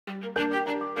Well,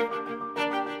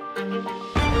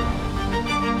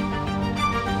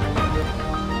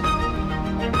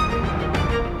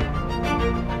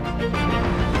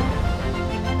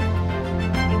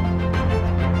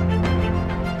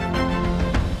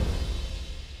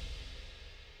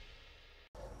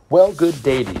 good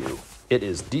day to you. It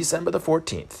is December the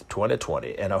 14th,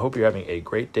 2020, and I hope you're having a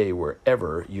great day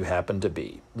wherever you happen to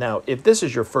be. Now, if this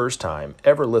is your first time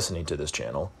ever listening to this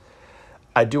channel,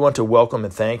 I do want to welcome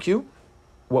and thank you.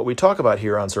 What we talk about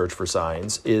here on Search for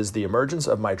Signs is the emergence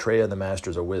of Maitreya and the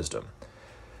Masters of Wisdom.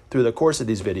 Through the course of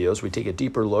these videos, we take a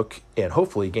deeper look and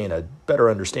hopefully gain a better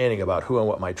understanding about who and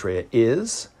what Maitreya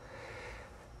is.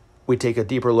 We take a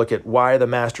deeper look at why the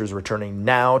Master is returning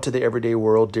now to the everyday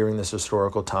world during this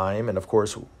historical time, and of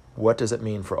course, what does it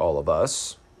mean for all of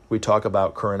us? We talk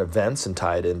about current events and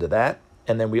tie it into that,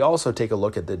 and then we also take a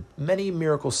look at the many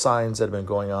miracle signs that have been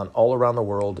going on all around the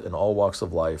world in all walks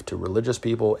of life to religious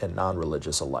people and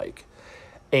non-religious alike.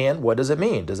 And what does it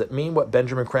mean? Does it mean what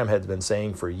Benjamin Creme has been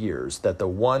saying for years, that the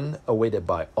one awaited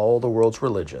by all the world's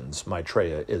religions,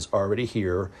 Maitreya, is already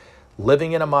here,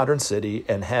 living in a modern city,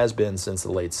 and has been since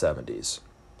the late 70s.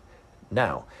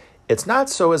 Now, it's not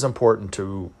so as important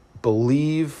to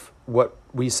believe what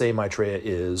we say Maitreya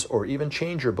is or even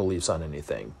change your beliefs on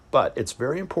anything, but it's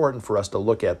very important for us to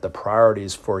look at the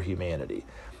priorities for humanity.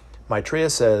 Maitreya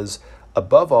says,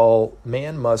 above all,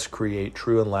 man must create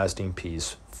true and lasting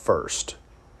peace first.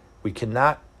 We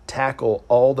cannot tackle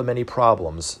all the many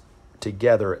problems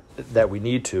together that we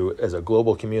need to as a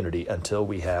global community until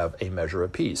we have a measure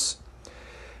of peace.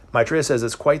 Maitreya says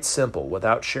it's quite simple.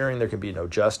 Without sharing, there can be no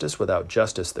justice. Without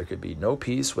justice, there could be no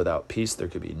peace. Without peace, there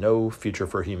could be no future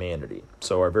for humanity.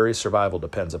 So our very survival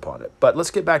depends upon it. But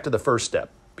let's get back to the first step,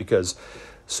 because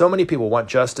so many people want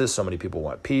justice, so many people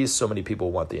want peace, so many people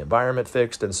want the environment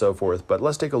fixed and so forth. But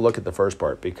let's take a look at the first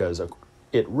part, because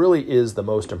it really is the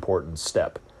most important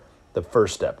step, the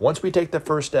first step. Once we take the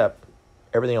first step,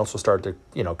 everything else will start to,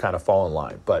 kind of fall in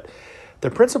line. But the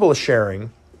principle of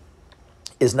sharing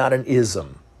is not an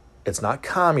ism. It's not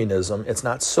communism. It's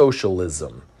not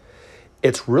socialism.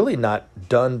 It's really not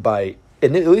done by,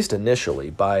 at least initially,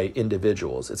 by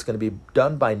individuals. It's going to be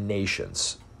done by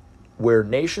nations, where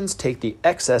nations take the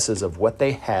excesses of what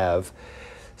they have,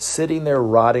 sitting there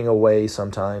rotting away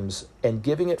sometimes, and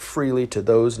giving it freely to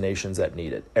those nations that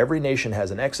need it. Every nation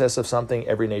has an excess of something.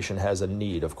 Every nation has a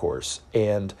need, of course.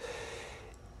 And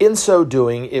in so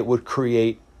doing, it would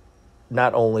create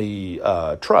not only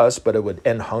trust, but it would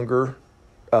end hunger,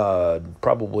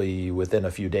 probably within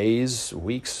a few days,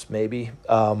 weeks maybe.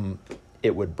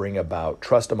 It would bring about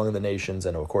trust among the nations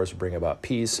and, of course, bring about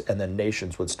peace. And then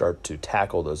nations would start to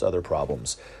tackle those other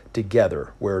problems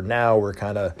together, where now we're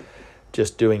kind of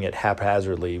just doing it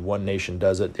haphazardly. One nation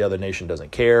does it, the other nation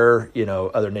doesn't care.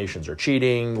 Other nations are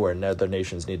cheating, where other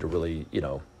nations need to really,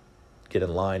 get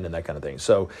in line and that kind of thing.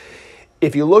 So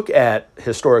if you look at,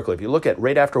 historically, if you look at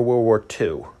right after World War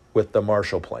II with the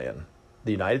Marshall Plan,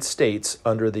 the United States,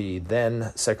 under the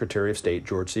then Secretary of State,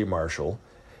 George C. Marshall,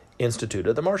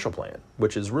 instituted the Marshall Plan,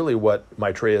 which is really what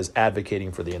Maitreya is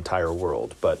advocating for the entire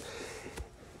world. But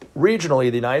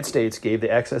regionally, the United States gave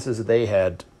the excesses that they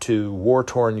had to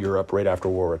war-torn Europe right after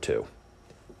World War II.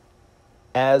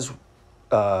 As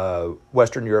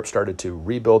Western Europe started to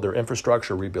rebuild their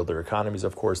infrastructure, rebuild their economies,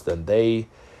 of course, then they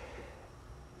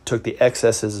took the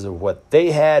excesses of what they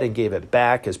had and gave it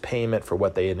back as payment for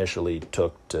what they initially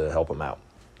took to help them out.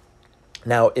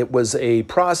 Now, it was a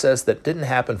process that didn't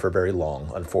happen for very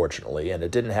long, unfortunately, and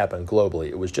it didn't happen globally.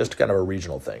 It was just kind of a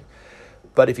regional thing.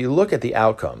 But if you look at the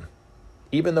outcome,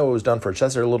 even though it was done for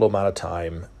just a little amount of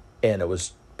time,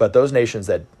 but those nations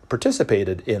that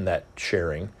participated in that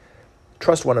sharing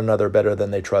trust one another better than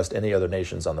they trust any other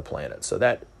nations on the planet. So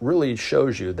that really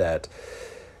shows you that,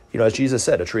 as Jesus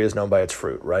said, a tree is known by its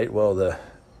fruit, right? Well, the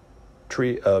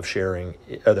tree of sharing,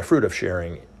 or the fruit of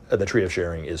sharing, the tree of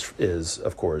sharing is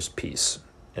of course peace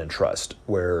and trust.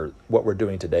 Where what we're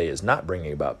doing today is not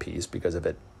bringing about peace, because if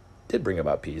it did bring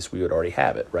about peace, we would already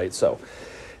have it, right? So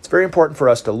it's very important for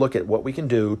us to look at what we can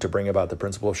do to bring about the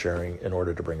principle of sharing in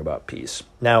order to bring about peace.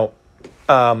 Now,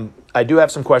 I do have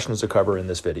some questions to cover in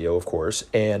this video, of course,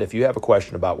 and if you have a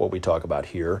question about what we talk about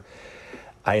here,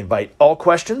 I invite all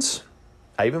questions.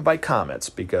 I even invite comments,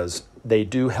 because they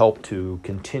do help to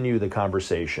continue the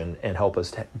conversation and help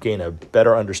us gain a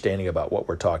better understanding about what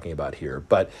we're talking about here.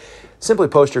 But simply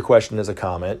post your question as a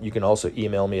comment. You can also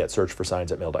email me at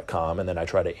searchforsigns@mail.com, and then I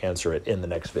try to answer it in the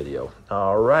next video.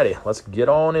 Alrighty, let's get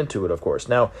on into it, of course.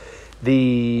 Now,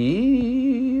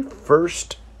 the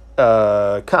first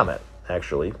comment,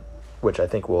 actually, which I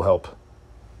think will help,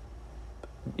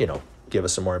 give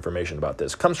us some more information about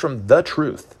this, comes from The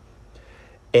Truth.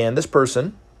 And this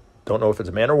person, don't know if it's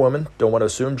a man or woman, don't want to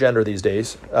assume gender these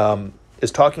days,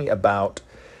 is talking about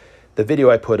the video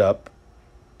I put up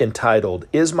entitled,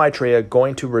 "Is Maitreya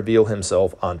going to reveal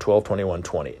himself on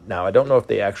 12/21/20?" Now, I don't know if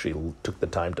they actually took the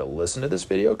time to listen to this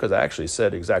video, because I actually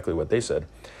said exactly what they said.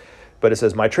 But it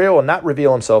says, Maitreya will not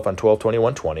reveal himself on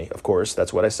 12/21/20. Of course,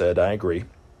 that's what I said. I agree.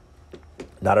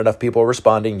 Not enough people are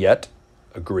responding yet.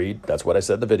 Agreed. That's what I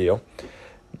said in the video.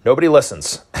 Nobody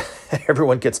listens.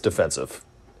 Everyone gets defensive.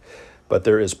 But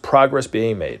there is progress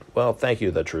being made. Well, thank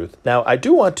you, The Truth. Now, I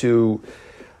do want to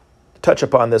touch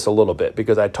upon this a little bit,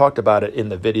 because I talked about it in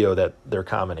the video that they're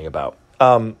commenting about.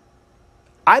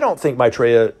 I don't think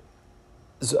Maitreya's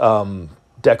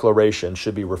declaration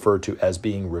should be referred to as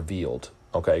being revealed,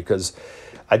 okay? Because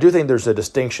I do think there's a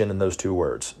distinction in those two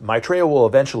words. Maitreya will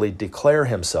eventually declare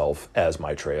himself as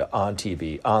Maitreya on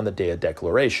TV on the day of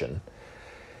declaration.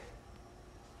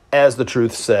 As The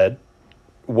Truth said,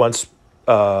 once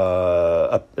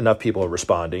enough people are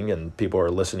responding and people are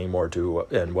listening more to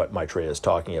and what Maitreya is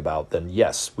talking about, then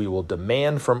yes, we will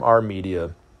demand from our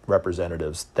media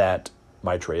representatives that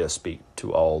Maitreya speak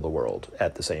to all the world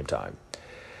at the same time.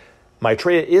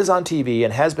 Maitreya is on TV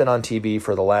and has been on TV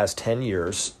for the last 10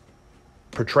 years,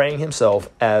 portraying himself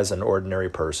as an ordinary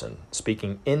person,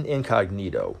 speaking in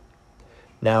incognito.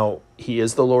 Now, he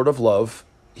is the Lord of Love.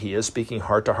 He is speaking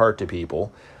heart to heart to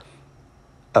people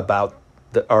about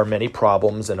our many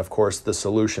problems and, of course, the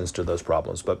solutions to those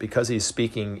problems. But because he's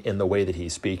speaking in the way that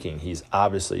he's speaking, he's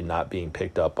obviously not being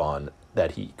picked up on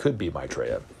that he could be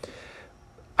Maitreya.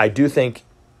 I do think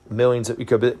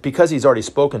because he's already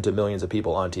spoken to millions of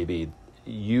people on TV,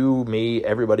 you, me,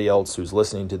 everybody else who's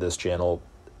listening to this channel,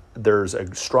 there's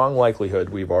a strong likelihood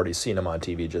we've already seen him on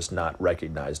TV, just not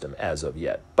recognized him as of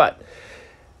yet. But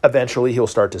eventually, he'll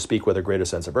start to speak with a greater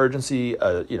sense of urgency,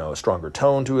 a stronger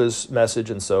tone to his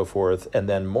message and so forth. And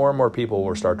then more and more people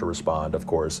will start to respond, of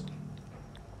course.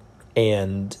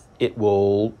 And it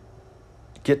will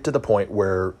get to the point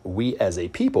where we as a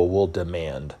people will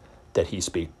demand that he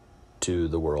speak to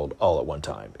the world all at one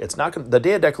time. It's not the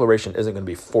day of declaration isn't going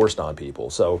to be forced on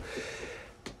people. So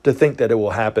to think that it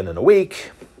will happen in a week,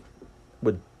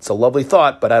 it's a lovely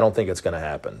thought, but I don't think it's going to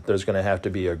happen. There's going to have to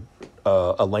be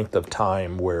a length of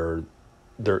time where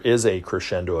there is a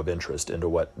crescendo of interest into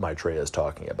what Maitreya is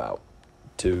talking about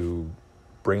to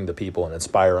bring the people and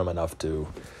inspire them enough to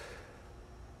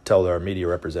tell our media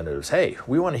representatives, hey,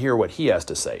 we want to hear what he has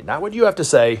to say. Not what you have to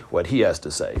say, what he has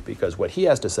to say, because what he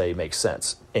has to say makes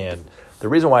sense. And the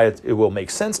reason why it will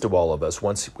make sense to all of us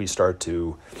once we start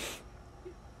to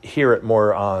hear it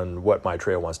more on what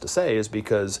Maitreya wants to say is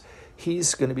because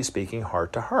he's going to be speaking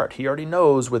heart to heart. He already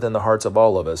knows within the hearts of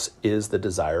all of us is the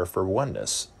desire for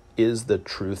oneness, is the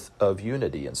truth of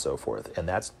unity and so forth. And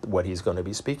that's what he's going to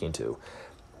be speaking to.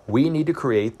 We need to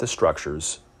create the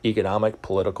structures, economic,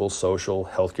 political, social,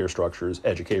 healthcare structures,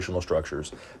 educational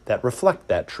structures that reflect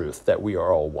that truth, that we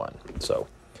are all one. So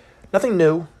nothing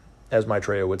new, as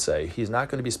Maitreya would say. He's not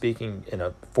going to be speaking in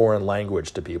a foreign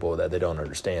language to people that they don't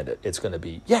understand it. It's going to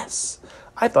be, yes,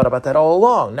 I thought about that all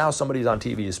along. Now somebody's on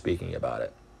TV is speaking about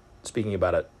it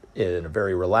in a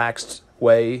very relaxed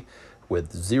way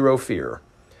with zero fear.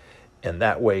 And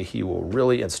that way he will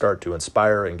really start to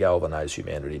inspire and galvanize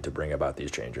humanity to bring about these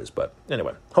changes. But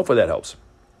anyway, hopefully that helps.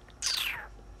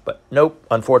 But nope,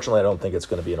 unfortunately, I don't think it's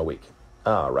going to be in a week.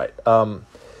 All right.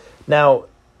 Now,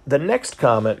 the next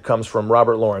comment comes from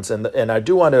Robert Lawrence, and I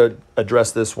do want to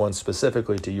address this one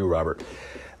specifically to you, Robert.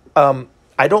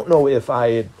 I don't know if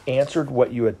I had answered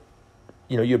what you had,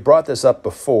 you had brought this up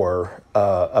before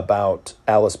about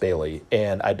Alice Bailey,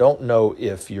 and I don't know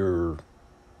if you're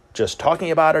just talking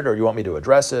about it or you want me to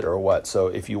address it or what. So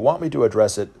if you want me to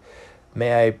address it,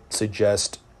 may I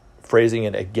suggest phrasing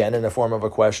it again in the form of a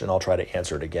question? I'll try to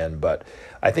answer it again, but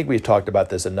I think we've talked about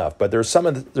this enough. But there's some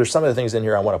of the things in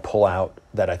here I want to pull out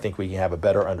that I think we can have a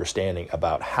better understanding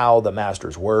about how the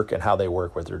masters work and how they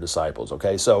work with their disciples.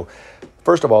 Okay, so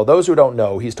first of all, those who don't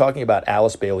know, he's talking about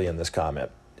Alice Bailey in this comment,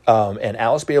 and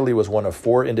Alice Bailey was one of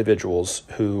 4 individuals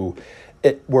who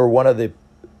were one of the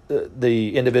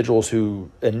individuals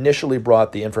who initially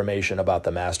brought the information about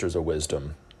the Masters of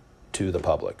Wisdom to the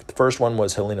public. The first one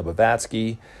was Helena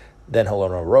Blavatsky, then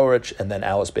Helena Roerich, and then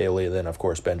Alice Bailey, and then, of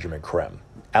course, Benjamin Creme.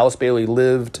 Alice Bailey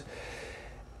lived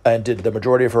and did the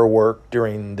majority of her work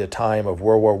during the time of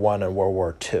World War I and World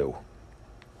War II.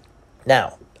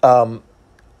 Now,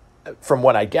 from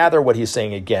what I gather, what he's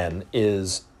saying again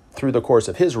is through the course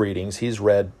of his readings, he's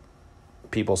read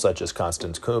people such as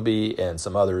Constance Kumbi and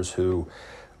some others who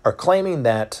are claiming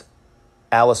that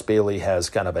Alice Bailey has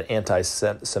kind of an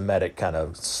anti-Semitic kind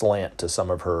of slant to some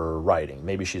of her writing.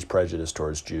 Maybe she's prejudiced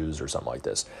towards Jews or something like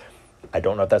this. I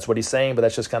don't know if that's what he's saying, but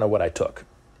that's just kind of what I took.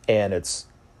 And it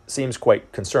seems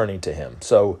quite concerning to him.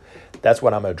 So that's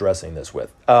what I'm addressing this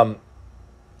with.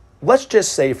 Let's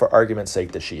just say, for argument's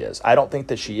sake, that she is. I don't think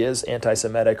that she is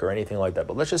anti-Semitic or anything like that,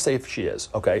 but let's just say if she is,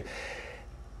 okay?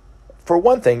 For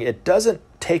one thing, it doesn't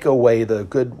take away the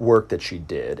good work that she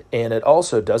did, and it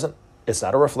also doesn't, it's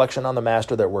not a reflection on the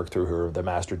master that worked through her, the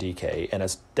master DK, and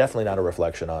it's definitely not a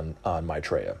reflection on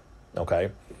Maitreya, okay?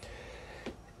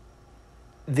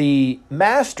 The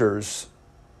masters,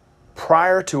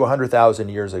 prior to 100,000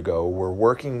 years ago, were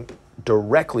working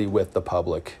directly with the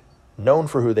public, known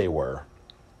for who they were,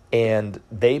 and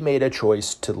they made a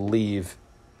choice to leave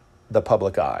the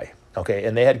public eye, okay?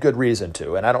 And they had good reason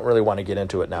to, and I don't really want to get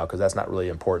into it now because that's not really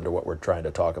important to what we're trying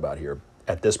to talk about here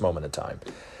at this moment in time.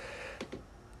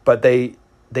 But they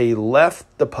left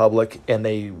the public and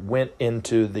they went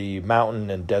into the mountain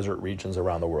and desert regions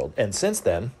around the world. And since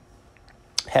then,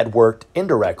 had worked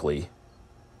indirectly,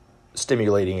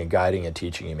 stimulating and guiding and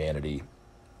teaching humanity,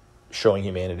 showing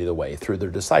humanity the way through their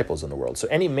disciples in the world. So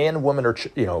any man, woman, or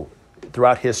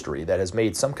throughout history that has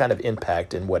made some kind of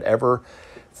impact in whatever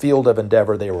field of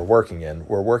endeavor they were working in,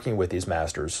 were working with these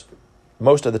masters.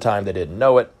 Most of the time they didn't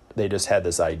know it. They just had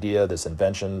this idea, this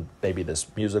invention, maybe this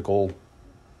musical,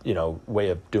 way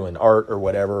of doing art or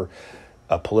whatever,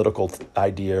 a political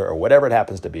idea or whatever it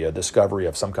happens to be, a discovery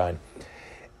of some kind.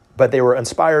 But they were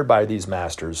inspired by these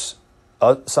masters.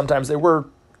 Sometimes they were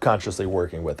consciously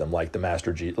working with them, like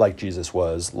like Jesus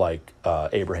was, like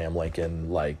Abraham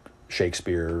Lincoln, like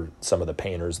Shakespeare, some of the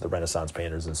painters, the Renaissance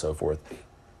painters and so forth,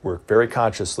 were very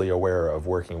consciously aware of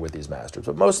working with these masters.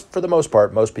 But for the most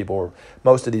part, most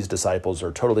of these disciples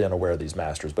are totally unaware of these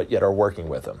masters, but yet are working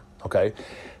with them, okay?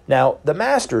 Now, the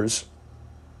masters,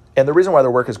 and the reason why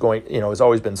their work is has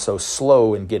always been so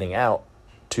slow in getting out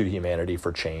to humanity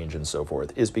for change and so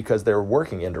forth, is because they're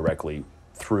working indirectly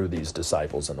through these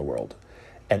disciples in the world.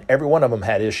 And every one of them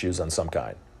had issues on some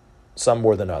kind, some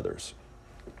more than others.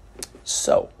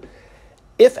 So,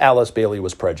 if Alice Bailey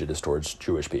was prejudiced towards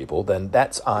Jewish people, then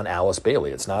that's on Alice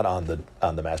Bailey. It's not on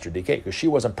the Master DK, because she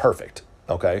wasn't perfect,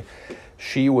 okay?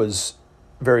 She was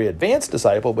a very advanced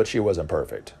disciple, but she wasn't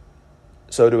perfect.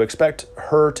 So to expect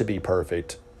her to be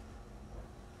perfect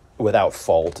without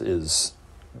fault is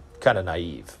kind of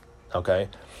naive, okay?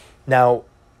 Now,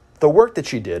 the work that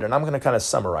she did, and I'm going to kind of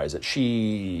summarize it.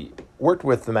 She worked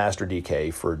with the Master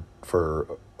DK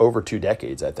for over 2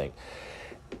 decades, I think,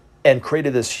 and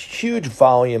created this huge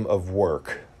volume of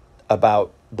work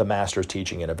about the Master's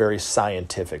teaching in a very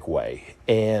scientific way.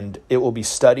 And it will be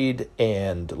studied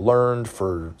and learned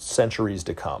for centuries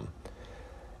to come.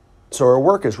 So her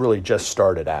work has really just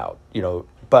started out,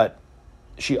 but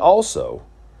she also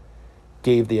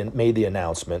made the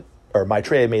announcement, or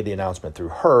Maitreya made the announcement through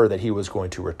her, that he was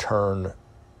going to return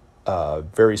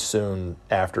very soon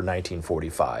after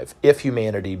 1945, if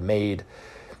humanity made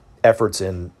efforts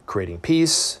in creating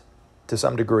peace, to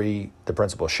some degree, the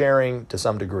principle of sharing to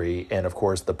some degree, and of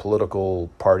course the political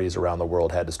parties around the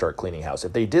world had to start cleaning house.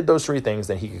 If they did those 3 things,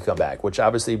 then he could come back, which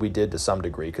obviously we did to some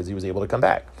degree because he was able to come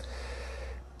back.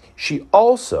 She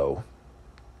also,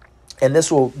 and this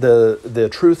will, the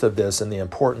truth of this and the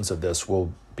importance of this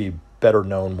will be better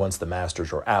known once the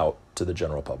masters are out to the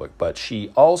general public, but she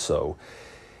also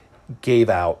gave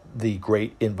out the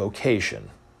great invocation,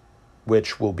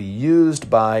 which will be used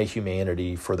by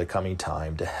humanity for the coming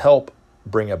time to help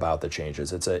bring about the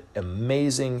changes. It's an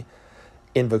amazing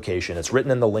invocation. It's written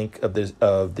in the link of these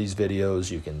videos.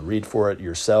 You can read for it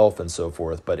yourself and so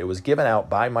forth, but it was given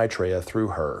out by Maitreya through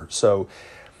her. So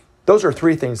those are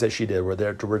 3 things that she did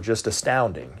were just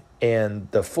astounding, and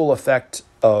the full effect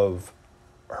of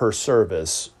her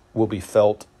service will be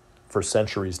felt for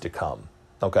centuries to come,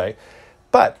 okay?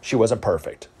 But she wasn't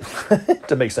perfect,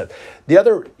 to make sense. The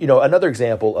other, another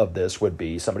example of this would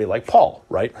be somebody like Paul,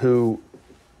 right, who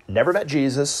never met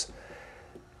Jesus,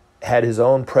 had his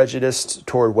own prejudice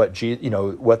toward what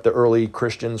the early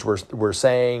Christians were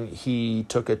saying. He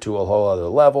took it to a whole other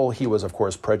level. He was, of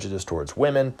course, prejudiced towards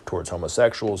women, towards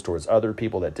homosexuals, towards other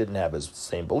people that didn't have his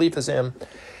same belief as him.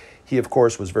 He, of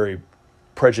course, was very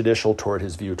prejudicial toward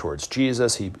his view towards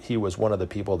Jesus. He was one of the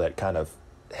people that kind of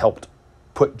helped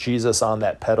put Jesus on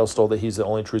that pedestal, that he's the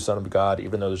only true Son of God,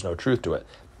 even though there's no truth to it.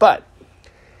 But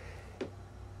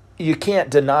you can't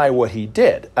deny what he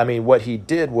did. I mean, what he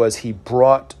did was he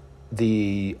brought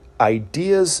the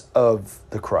ideas of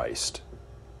the Christ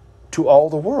to all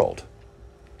the world.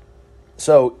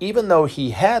 So even though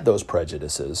he had those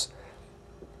prejudices,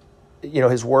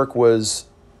 his work was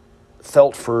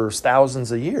felt for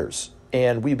thousands of years,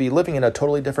 and we'd be living in a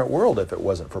totally different world if it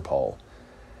wasn't for Paul.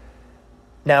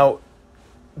 Now,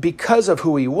 because of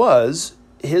who he was,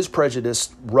 his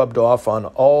prejudice rubbed off on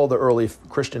all the early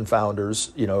Christian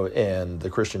founders, and the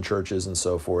Christian churches and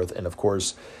so forth. And of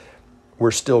course,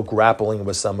 we're still grappling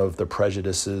with some of the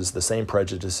prejudices, the same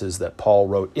prejudices that Paul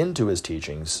wrote into his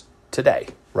teachings today,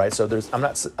 right? So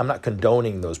I'm not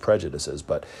condoning those prejudices,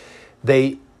 but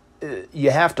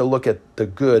you have to look at the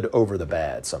good over the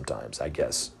bad sometimes, I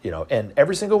guess, and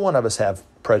every single one of us have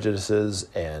prejudices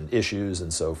and issues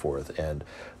and so forth. And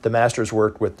the masters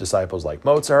worked with disciples like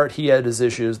Mozart. He had his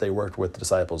issues. They worked with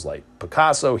disciples like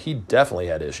Picasso. He definitely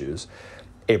had issues.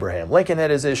 Abraham Lincoln had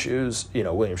his issues,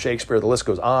 William Shakespeare, the list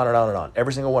goes on and on and on.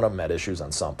 Every single one of them had issues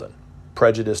on something,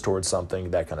 prejudice towards something,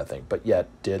 that kind of thing, but yet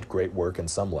did great work in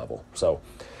some level. So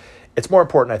it's more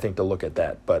important, I think, to look at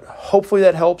that. But hopefully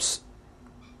that helps,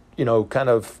 kind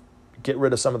of get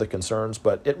rid of some of the concerns,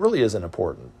 but it really isn't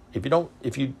important. If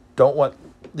you don't want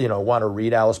to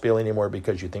read Alice Bailey anymore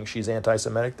because you think she's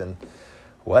anti-Semitic, then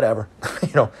whatever,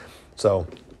 So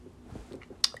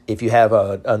if you have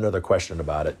another question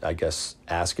about it, I guess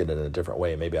ask it in a different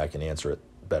way. Maybe I can answer it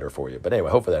better for you. But anyway,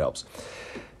 hopefully that helps.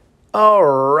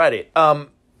 Alrighty.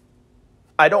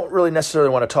 I don't really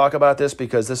necessarily want to talk about this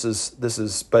because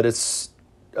but it's,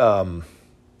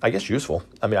 I guess, useful.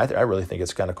 I mean, I really think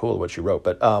it's kind of cool what she wrote.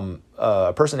 But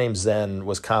a person named Zen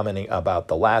was commenting about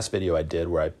the last video I did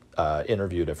where I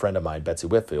interviewed a friend of mine, Betsy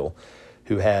Whitfield,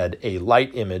 who had a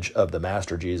light image of the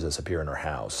Master Jesus appear in her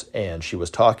house. And she was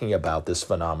talking about this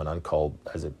phenomenon called,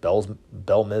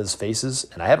 Bell-Miz faces?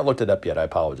 And I haven't looked it up yet, I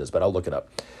apologize, but I'll look it up.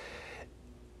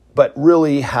 But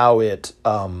really how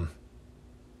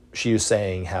she was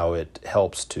saying how it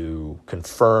helps to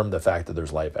confirm the fact that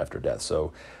there's life after death.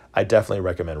 So I definitely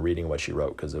recommend reading what she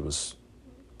wrote because it was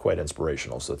quite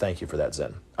inspirational. So thank you for that,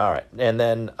 Zen. All right. And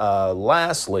then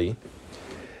lastly,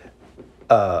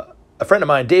 a friend of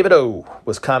mine, David O.,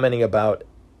 was commenting about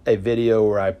a video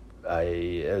where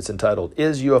it's entitled,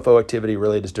 "Is UFO Activity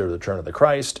Related to the Return of the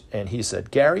Christ?" And he said,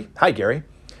 Hi, Gary.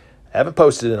 I haven't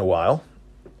posted in a while.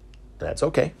 That's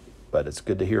okay, but it's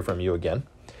good to hear from you again.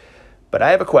 But I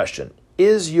have a question.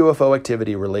 Is UFO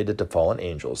activity related to fallen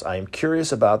angels? I am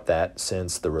curious about that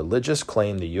since the religious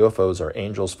claim the UFOs are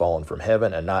angels fallen from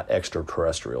heaven and not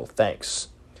extraterrestrial. Thanks.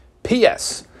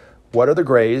 P.S. What are the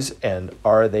grays and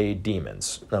are they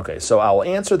demons? Okay, so I'll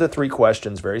answer the three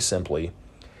questions very simply,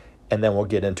 and then we'll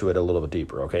get into it a little bit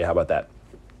deeper. Okay, how about that?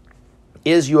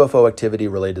 Is UFO activity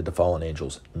related to fallen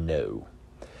angels? No.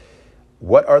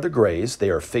 What are the grays? They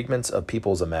are figments of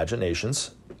people's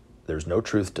imaginations. There's no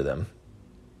truth to them.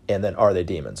 And then are they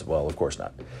demons? Well, of course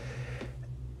not.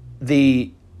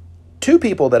 The two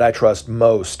people that I trust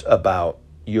most about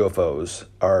UFOs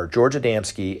are George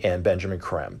Adamski and Benjamin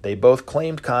Creme. They both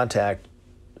claimed contact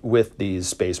with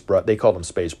these they called them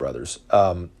space brothers.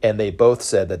 And they both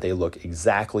said that they look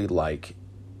exactly like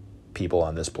people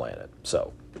on this planet.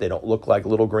 So they don't look like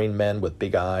little green men with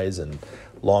big eyes and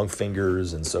long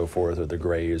fingers and so forth, or the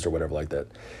grays or whatever like that.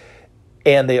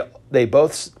 And they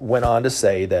both went on to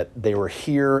say that they were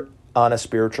here on a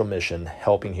spiritual mission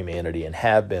helping humanity and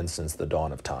have been since the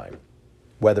dawn of time,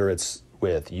 whether it's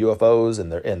with UFOs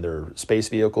and their space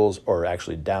vehicles or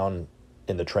actually down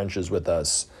in the trenches with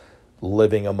us,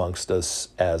 living amongst us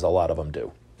as a lot of them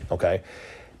do. Okay?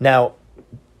 Now,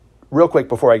 real quick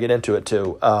before I get into it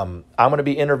too, I'm going to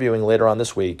be interviewing later on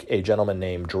this week a gentleman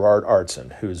named Gerard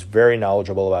Artson, who's very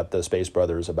knowledgeable about the Space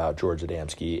Brothers, about George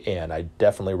Adamski, and I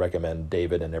definitely recommend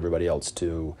David and everybody else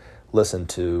to listen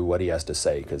to what he has to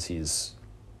say because he's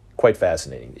quite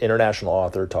fascinating. International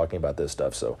author talking about this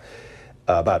stuff, so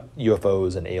about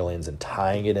UFOs and aliens and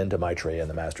tying it into Maitreya and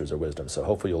the Masters of Wisdom. So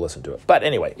hopefully you'll listen to it. But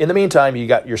anyway, in the meantime,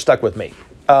 you're stuck with me.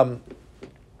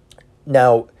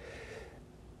 Now,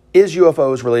 is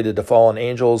UFOs related to fallen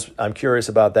angels? I'm curious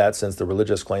about that since the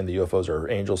religious claim the UFOs are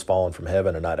angels fallen from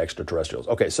heaven and not extraterrestrials.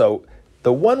 Okay, so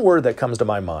the one word that comes to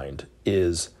my mind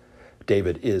is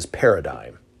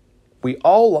paradigm. We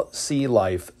all see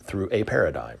life through a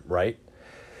paradigm, right?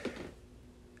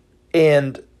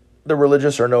 And the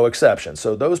religious are no exception.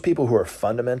 So those people who are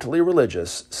fundamentally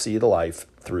religious see the life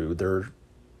through their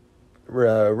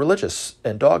religious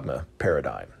and dogma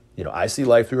paradigm. I see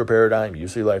life through a paradigm, you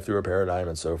see life through a paradigm,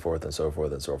 and so forth and so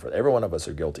forth and so forth. Every one of us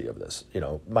are guilty of this.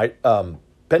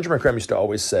 Benjamin Creme used to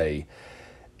always say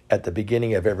at the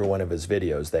beginning of every one of his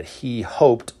videos that he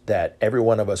hoped that every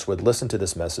one of us would listen to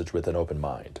this message with an open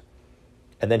mind.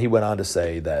 And then he went on to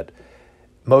say that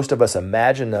most of us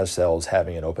imagine ourselves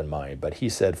having an open mind, but he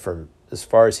said from as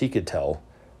far as he could tell,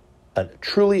 a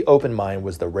truly open mind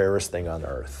was the rarest thing on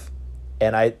earth.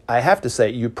 And I have to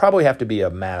say, you probably have to be a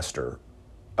master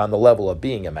on the level of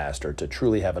being a master to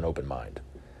truly have an open mind.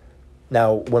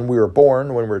 Now, when we were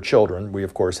born, when we were children, we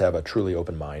of course have a truly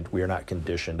open mind. We are not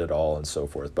conditioned at all and so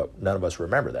forth, but none of us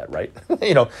remember that, right?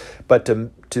 But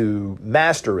to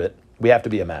master it, we have to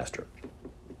be a master.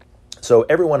 So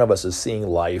every one of us is seeing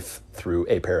life through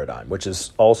a paradigm, which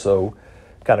is also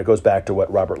kind of goes back to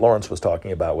what Robert Lawrence was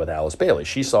talking about with Alice Bailey.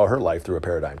 She saw her life through a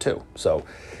paradigm too. So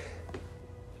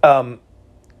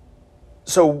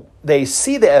they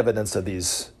see the evidence of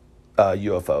these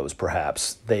UFOs,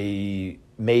 perhaps. They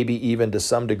maybe even to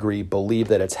some degree believe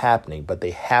that it's happening, but they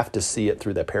have to see it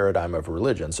through the paradigm of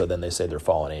religion. So then they say they're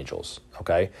fallen angels,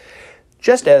 okay?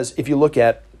 Just as if you look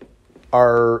at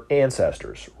our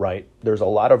ancestors, right? There's a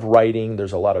lot of writing,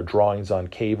 there's a lot of drawings on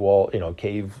cave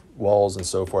walls and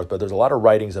so forth, but there's a lot of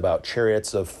writings about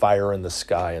chariots of fire in the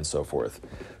sky and so forth.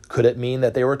 Could it mean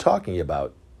that they were talking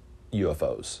about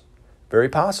UFOs? Very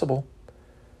possible.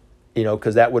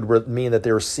 Because that would mean that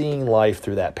they were seeing life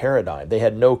through that paradigm. They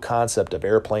had no concept of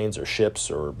airplanes or ships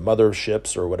or mother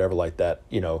ships or whatever like that.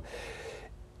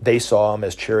 They saw them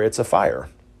as chariots of fire.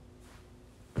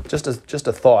 Just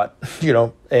a thought,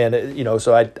 and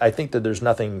so I think that there's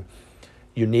nothing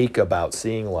unique about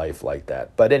seeing life like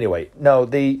that. But anyway, no,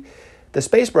 the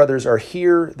Space Brothers are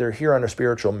here. They're here on a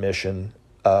spiritual mission,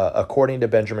 according to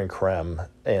Benjamin Creme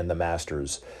and the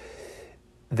Masters.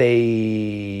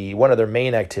 One of their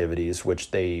main activities,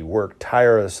 which they work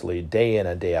tirelessly day in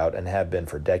and day out and have been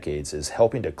for decades, is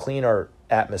helping to clean our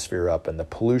atmosphere up and the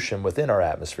pollution within our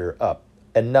atmosphere up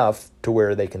enough to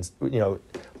where they can,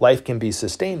 life can be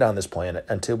sustained on this planet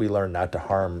until we learn not to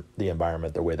harm the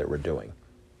environment the way that we're doing.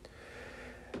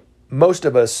 Most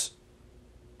of us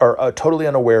are totally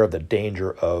unaware of the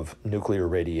danger of nuclear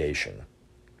radiation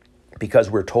because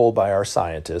we're told by our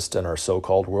scientists and our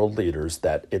so-called world leaders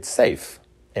that it's safe.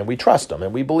 And we trust them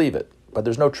and we believe it, but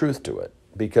there's no truth to it,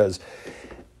 because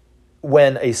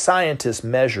when a scientist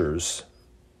measures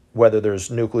whether there's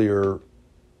nuclear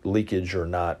leakage or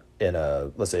not in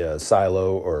let's say a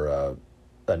silo or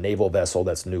a naval vessel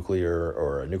that's nuclear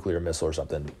or a nuclear missile or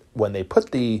something, when they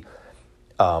put the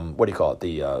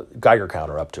Geiger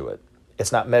counter up to it,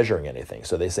 it's not measuring anything,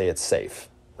 so they say it's safe,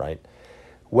 right?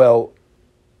 Well,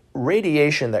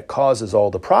 radiation that causes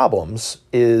all the problems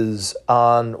is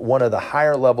on one of the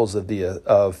higher levels of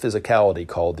physicality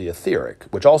called the etheric,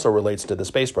 which also relates to the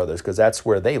Space Brothers because that's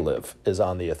where they live, is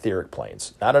on the etheric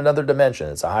planes. Not another dimension,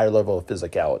 it's a higher level of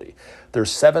physicality. There's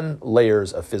 7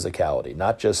 layers of physicality,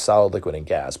 not just solid, liquid, and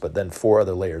gas, but then 4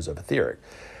 other layers of etheric.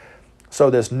 So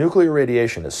this nuclear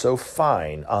radiation is so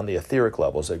fine on the etheric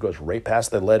levels, it goes right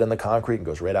past the lead in the concrete and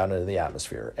goes right out into the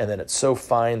atmosphere. And then it's so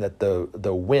fine that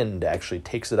the wind actually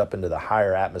takes it up into the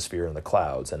higher atmosphere in the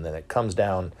clouds. And then it comes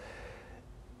down,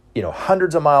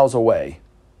 hundreds of miles away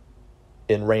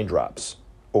in raindrops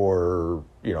or,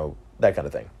 that kind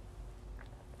of thing.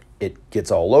 It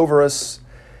gets all over us.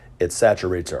 It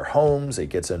saturates our homes. It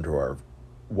gets into our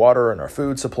water and our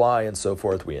food supply and so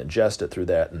forth. We ingest it through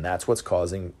that. And that's what's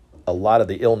causing a lot of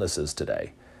the illnesses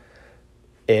today.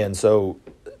 And so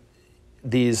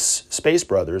these Space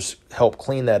Brothers help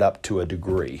clean that up to a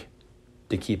degree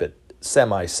to keep it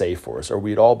semi-safe for us, or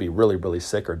we'd all be really, really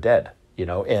sick or dead,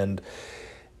 and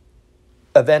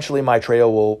eventually Maitreya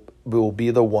will be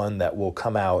the one that will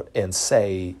come out and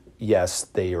say, yes,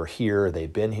 they are here,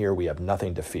 they've been here, we have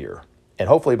nothing to fear. And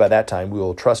hopefully by that time we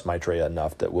will trust Maitreya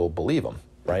enough that we'll believe him,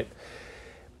 right?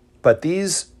 But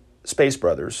these Space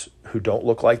Brothers, who don't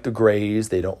look like the Greys,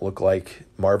 they don't look like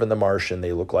Marvin the Martian,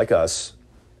 they look like us,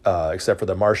 except for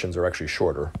the Martians are actually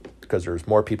shorter because there's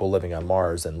more people living on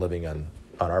Mars than living on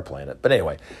our planet. But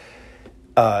anyway,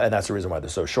 and that's the reason why they're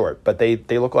so short. But they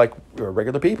look like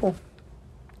regular people,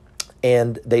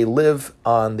 and they live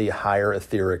on the higher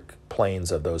etheric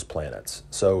planes of those planets.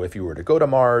 So if you were to go to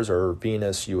Mars or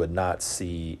Venus, you would not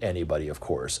see anybody, of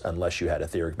course, unless you had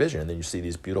etheric vision. And then you see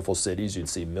these beautiful cities. You'd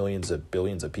see millions of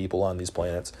billions of people on these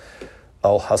planets,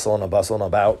 all hustling and bustling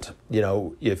about.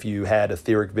 If you had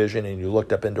etheric vision and you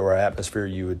looked up into our atmosphere,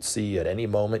 you would see at any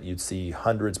moment, you'd see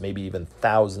hundreds, maybe even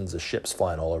thousands of ships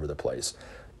flying all over the place.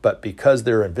 But because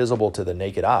they're invisible to the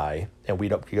naked eye, and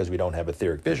because we don't have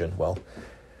etheric vision, well,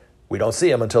 we don't see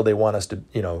them until they want us to,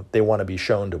 they want to be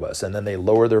shown to us. And then they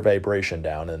lower their vibration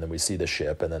down, and then we see the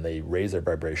ship, and then they raise their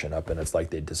vibration up, and it's like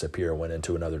they disappear and went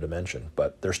into another dimension.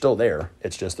 But they're still there.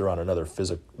 It's just they're on another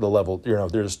the level,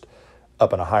 they're just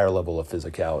up on a higher level of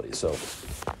physicality. So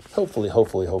hopefully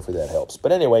that helps.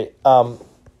 But anyway,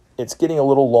 it's getting a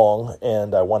little long,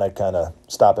 and I want to kind of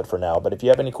stop it for now. But if you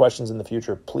have any questions in the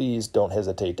future, please don't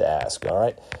hesitate to ask, all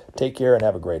right? Take care and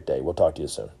have a great day. We'll talk to you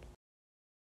soon.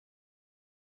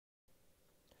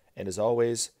 And as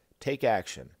always, take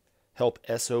action. Help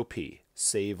SOP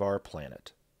save our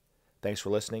planet. Thanks for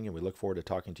listening, and we look forward to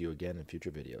talking to you again in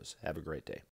future videos. Have a great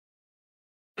day.